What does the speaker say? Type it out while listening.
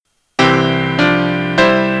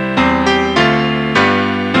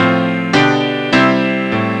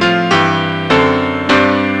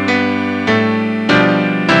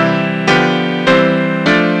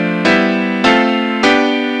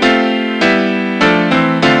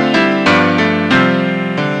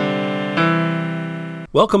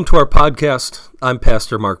Welcome to our podcast. I'm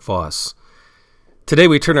Pastor Mark Voss. Today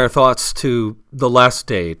we turn our thoughts to the last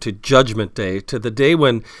day, to Judgment Day, to the day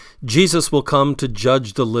when Jesus will come to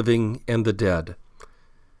judge the living and the dead.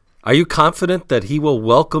 Are you confident that he will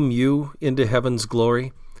welcome you into heaven's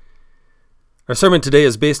glory? Our sermon today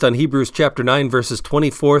is based on Hebrews chapter 9, verses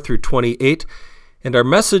 24 through 28, and our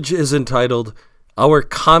message is entitled, Our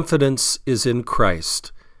Confidence is in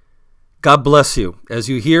Christ. God bless you as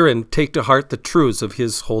you hear and take to heart the truths of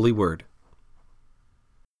his holy word.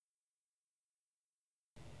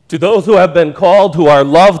 To those who have been called, who are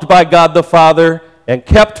loved by God the Father and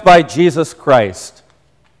kept by Jesus Christ,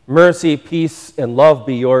 mercy, peace, and love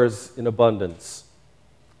be yours in abundance.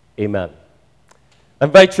 Amen. I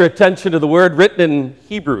invite your attention to the word written in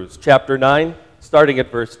Hebrews chapter 9, starting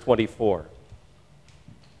at verse 24.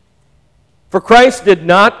 For Christ did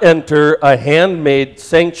not enter a handmade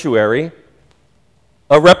sanctuary,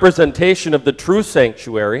 a representation of the true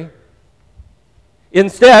sanctuary.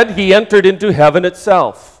 Instead, he entered into heaven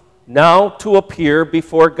itself, now to appear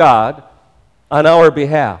before God on our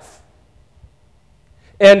behalf.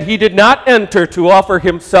 And he did not enter to offer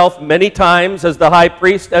himself many times as the high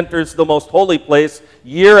priest enters the most holy place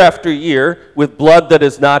year after year with blood that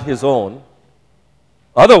is not his own.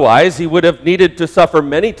 Otherwise, he would have needed to suffer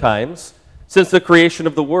many times since the creation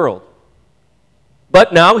of the world.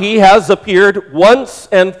 But now he has appeared once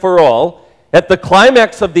and for all at the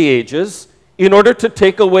climax of the ages in order to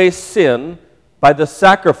take away sin by the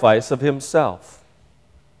sacrifice of himself.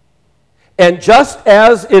 And just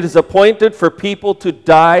as it is appointed for people to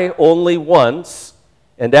die only once,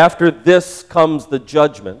 and after this comes the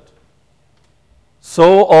judgment,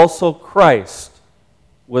 so also Christ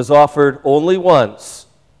was offered only once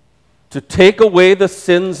to take away the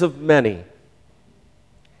sins of many.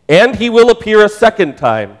 And he will appear a second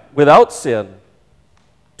time without sin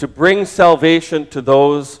to bring salvation to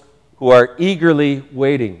those who are eagerly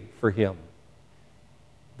waiting for him.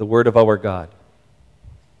 The word of our God.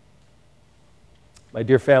 My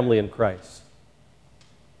dear family in Christ,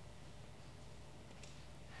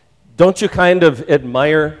 don't you kind of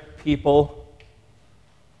admire people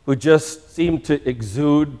who just seem to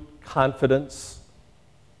exude confidence?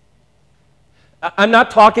 I'm not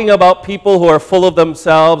talking about people who are full of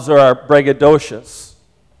themselves or are braggadocious.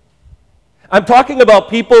 I'm talking about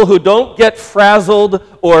people who don't get frazzled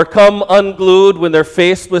or come unglued when they're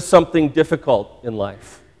faced with something difficult in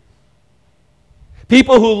life.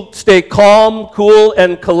 People who stay calm, cool,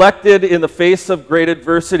 and collected in the face of great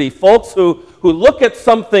adversity. Folks who look at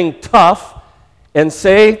something tough and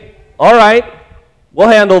say, all right, we'll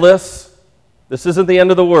handle this. This isn't the end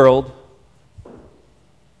of the world.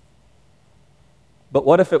 But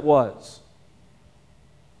what if it was?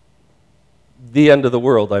 The end of the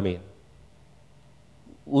world, I mean.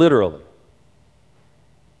 Literally.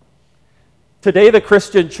 Today, the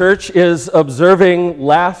Christian church is observing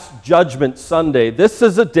Last Judgment Sunday. This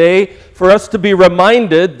is a day for us to be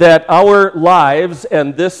reminded that our lives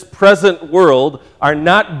and this present world are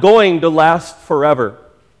not going to last forever.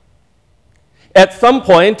 At some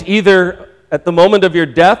point, either at the moment of your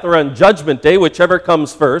death or on Judgment Day, whichever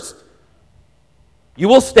comes first, you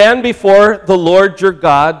will stand before the Lord your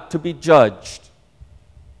God to be judged.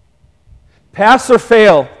 Pass or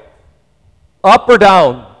fail, up or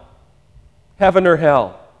down, heaven or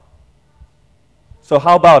hell. So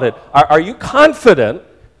how about it? Are you confident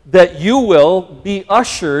that you will be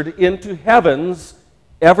ushered into heaven's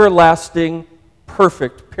everlasting,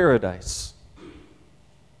 perfect paradise?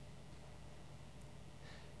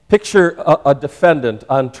 Picture a defendant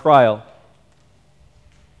on trial.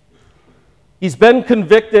 He's been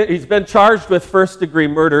convicted, he's been charged with first-degree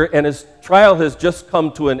murder, and his trial has just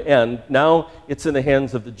come to an end. Now it's in the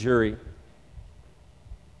hands of the jury.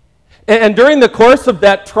 And during the course of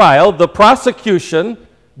that trial, the prosecution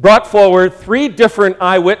brought forward 3 different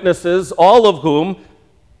eyewitnesses, all of whom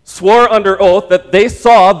swore under oath that they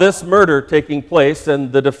saw this murder taking place,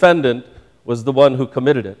 and the defendant was the one who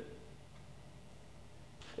committed it.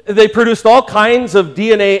 They produced all kinds of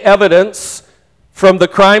DNA evidence from the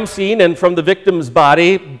crime scene and from the victim's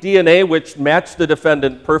body, DNA which matched the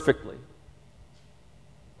defendant perfectly.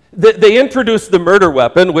 They introduced the murder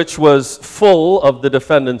weapon, which was full of the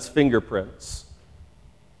defendant's fingerprints.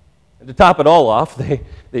 And to top it all off,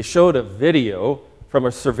 they showed a video from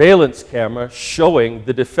a surveillance camera showing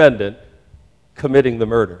the defendant committing the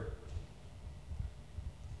murder.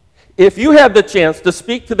 If you had the chance to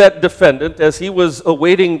speak to that defendant as he was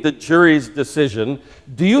awaiting the jury's decision,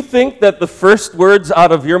 do you think that the first words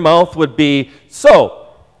out of your mouth would be, "So,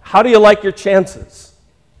 how do you like your chances?"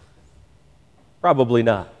 Probably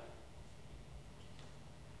not.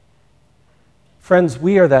 Friends,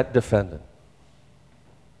 we are that defendant.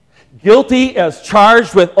 Guilty as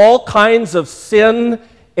charged with all kinds of sin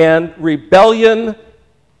and rebellion.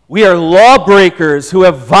 We are lawbreakers who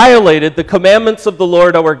have violated the commandments of the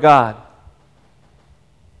Lord our God.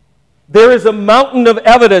 There is a mountain of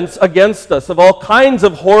evidence against us of all kinds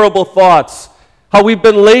of horrible thoughts, how we've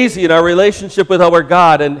been lazy in our relationship with our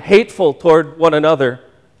God and hateful toward one another,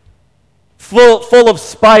 full of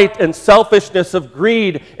spite and selfishness, of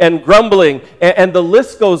greed and grumbling, and the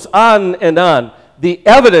list goes on and on. The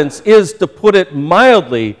evidence is, to put it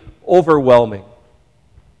mildly, overwhelming.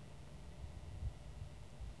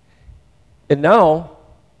 And now,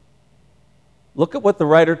 look at what the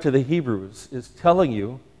writer to the Hebrews is telling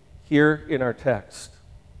you here in our text.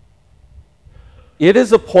 It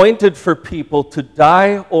is appointed for people to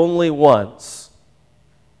die only once,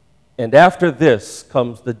 and after this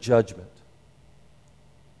comes the judgment.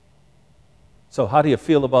 So how do you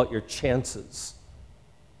feel about your chances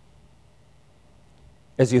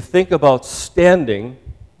as you think about standing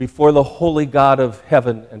before the holy God of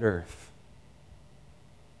heaven and earth?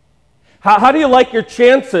 How do you like your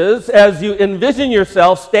chances as you envision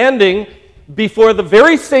yourself standing before the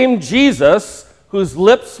very same Jesus whose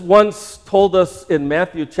lips once told us in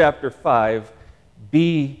Matthew chapter 5,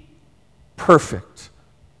 be perfect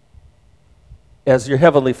as your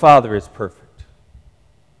heavenly Father is perfect?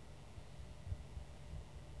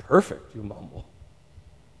 Perfect, you mumble.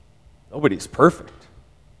 Nobody's perfect.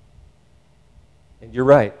 And you're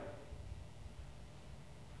right.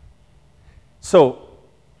 So,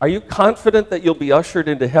 are you confident that you'll be ushered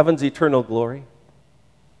into heaven's eternal glory?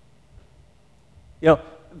 You know,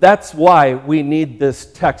 that's why we need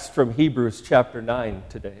this text from Hebrews chapter 9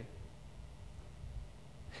 today.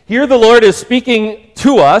 Here the Lord is speaking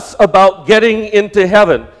to us about getting into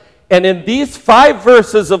heaven. And in these 5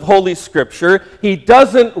 verses of Holy Scripture, He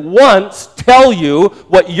doesn't once tell you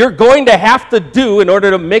what you're going to have to do in order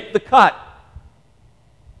to make the cut.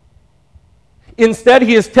 Instead,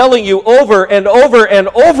 He is telling you over and over and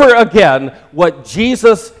over again what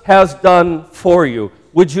Jesus has done for you.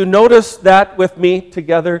 Would you notice that with me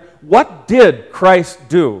together? What did Christ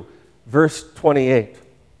do? Verse 28.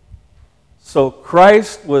 So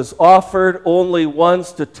Christ was offered only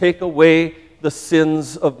once to take away the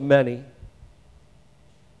sins of many.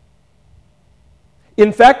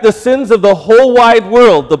 In fact, the sins of the whole wide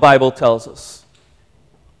world, the Bible tells us.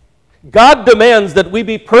 God demands that we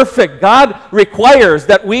be perfect. God requires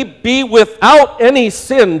that we be without any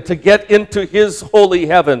sin to get into His holy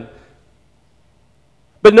heaven.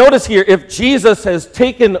 But notice here, if Jesus has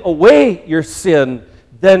taken away your sin,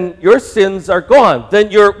 then your sins are gone.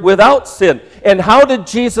 Then you're without sin. And how did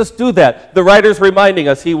Jesus do that? The writer's reminding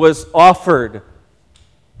us He was offered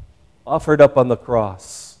up on the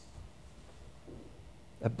cross.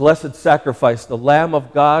 That blessed sacrifice, the Lamb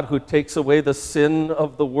of God who takes away the sin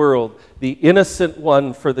of the world, the innocent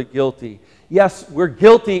one for the guilty. Yes, we're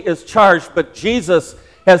guilty as charged, but Jesus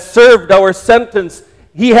has served our sentence.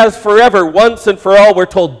 He has forever, once and for all, we're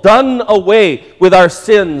told, done away with our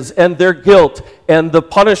sins and their guilt and the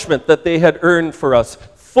punishment that they had earned for us,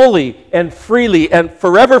 fully and freely and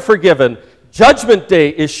forever forgiven. Judgment Day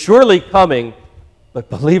is surely coming, but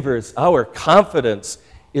believers, our confidence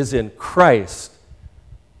is in Christ,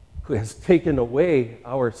 who has taken away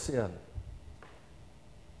our sin.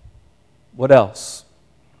 What else?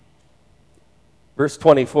 Verse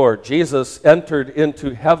 24, Jesus entered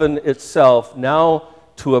into heaven itself, now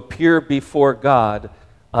to appear before God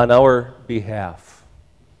on our behalf.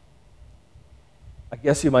 I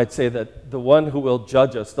guess you might say that the one who will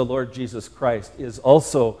judge us, the Lord Jesus Christ, is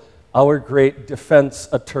also our great defense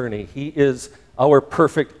attorney. He is our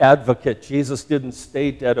perfect advocate. Jesus didn't stay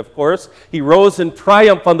dead, of course. He rose in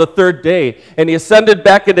triumph on the 3rd day, and He ascended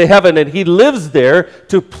back into heaven, and He lives there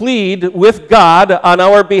to plead with God on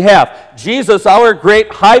our behalf. Jesus, our great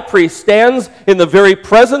high priest, stands in the very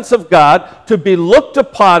presence of God to be looked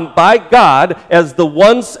upon by God as the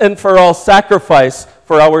once and for all sacrifice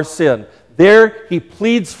for our sin. There He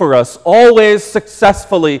pleads for us, always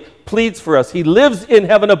successfully pleads for us. He lives in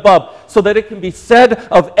heaven above so that it can be said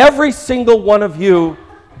of every single one of you,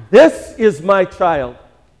 this is my child.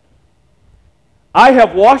 I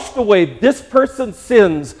have washed away this person's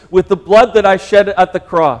sins with the blood that I shed at the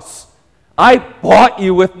cross. I bought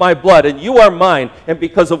you with my blood, and you are mine. And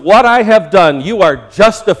because of what I have done, you are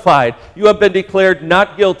justified. You have been declared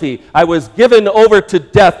not guilty. I was given over to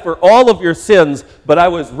death for all of your sins, but I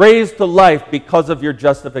was raised to life because of your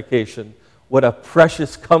justification. What a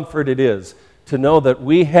precious comfort it is to know that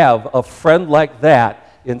we have a friend like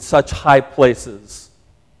that in such high places.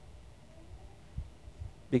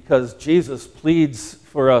 Because Jesus pleads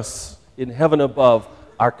for us in heaven above.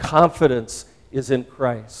 Our confidence is in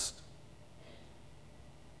Christ.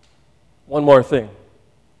 One more thing.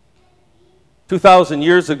 2,000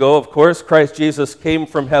 years ago, of course, Christ Jesus came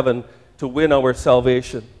from heaven to win our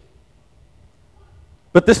salvation.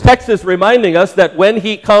 But this text is reminding us that when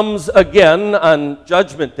he comes again on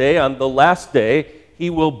Judgment Day, on the last day, he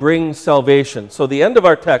will bring salvation. So the end of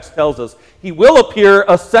our text tells us he will appear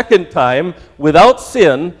a second time without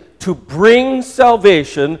sin to bring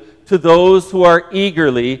salvation to those who are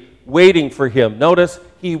eagerly waiting for him. Notice,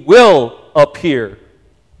 he will appear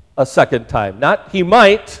a second time. Not he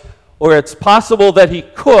might, or it's possible that he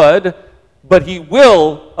could, but he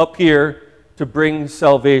will appear to bring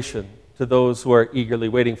salvation to those who are eagerly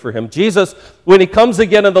waiting for him. Jesus, when he comes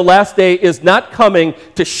again on the last day, is not coming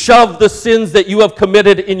to shove the sins that you have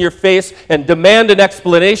committed in your face and demand an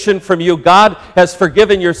explanation from you. God has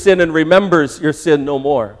forgiven your sin and remembers your sin no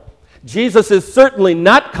more. Jesus is certainly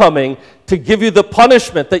not coming to give you the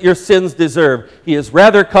punishment that your sins deserve. He is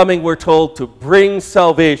rather coming, we're told, to bring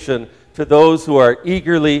salvation to those who are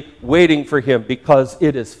eagerly waiting for him, because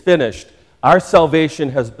it is finished. Our salvation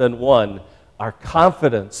has been won. Our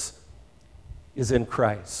confidence is in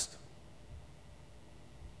Christ.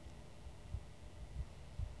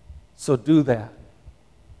 So do that.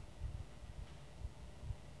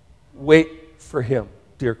 Wait for him,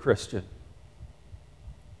 dear Christian.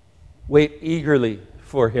 Wait eagerly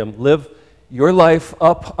for him. Live your life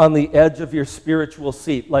up on the edge of your spiritual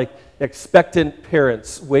seat, like expectant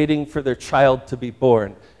parents waiting for their child to be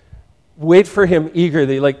born. Wait for him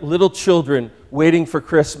eagerly, like little children waiting for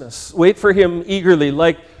Christmas. Wait for him eagerly,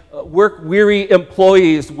 like work-weary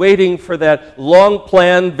employees waiting for that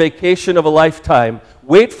long-planned vacation of a lifetime.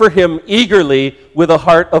 Wait for him eagerly with a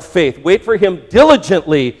heart of faith. Wait for him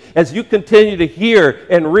diligently as you continue to hear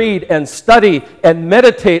and read and study and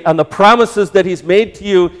meditate on the promises that he's made to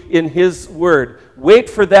you in his word. Wait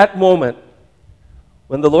for that moment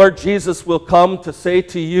when the Lord Jesus will come to say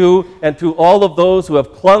to you and to all of those who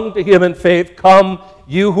have clung to him in faith, "Come,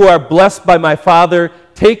 you who are blessed by my Father,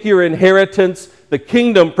 take your inheritance, the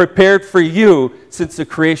kingdom prepared for you since the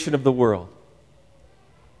creation of the world."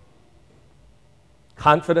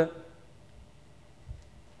 Confident?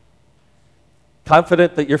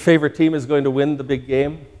 Confident that your favorite team is going to win the big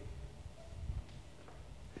game?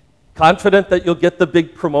 Confident that you'll get the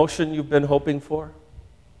big promotion you've been hoping for?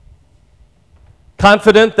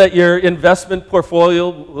 Confident that your investment portfolio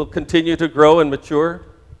will continue to grow and mature?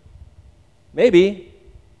 Maybe.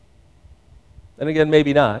 Then again,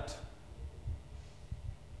 maybe not.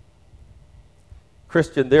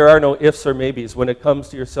 Christian, there are no ifs or maybes when it comes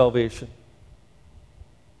to your salvation.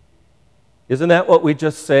 Isn't that what we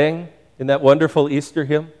just sang in that wonderful Easter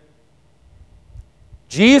hymn?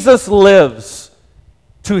 Jesus lives.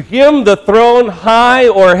 To him the throne high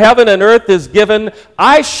o'er heaven and earth is given.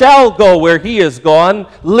 I shall go where he is gone,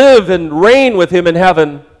 live and reign with him in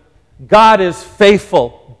heaven. God is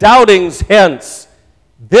faithful, doubtings hence.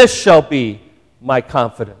 This shall be my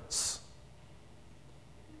confidence.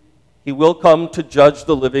 He will come to judge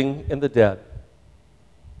the living and the dead.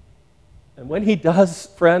 And when he does,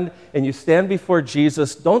 friend, and you stand before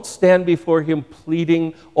Jesus, don't stand before him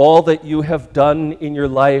pleading all that you have done in your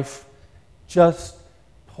life. Just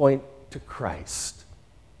point to Christ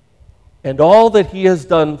and all that he has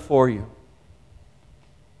done for you.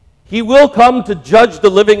 He will come to judge the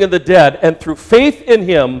living and the dead, and through faith in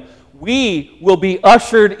him, we will be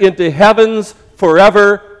ushered into heaven's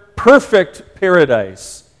forever perfect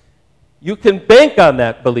paradise. You can bank on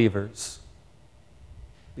that, believers,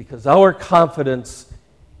 because our confidence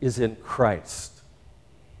is in Christ.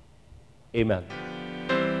 Amen.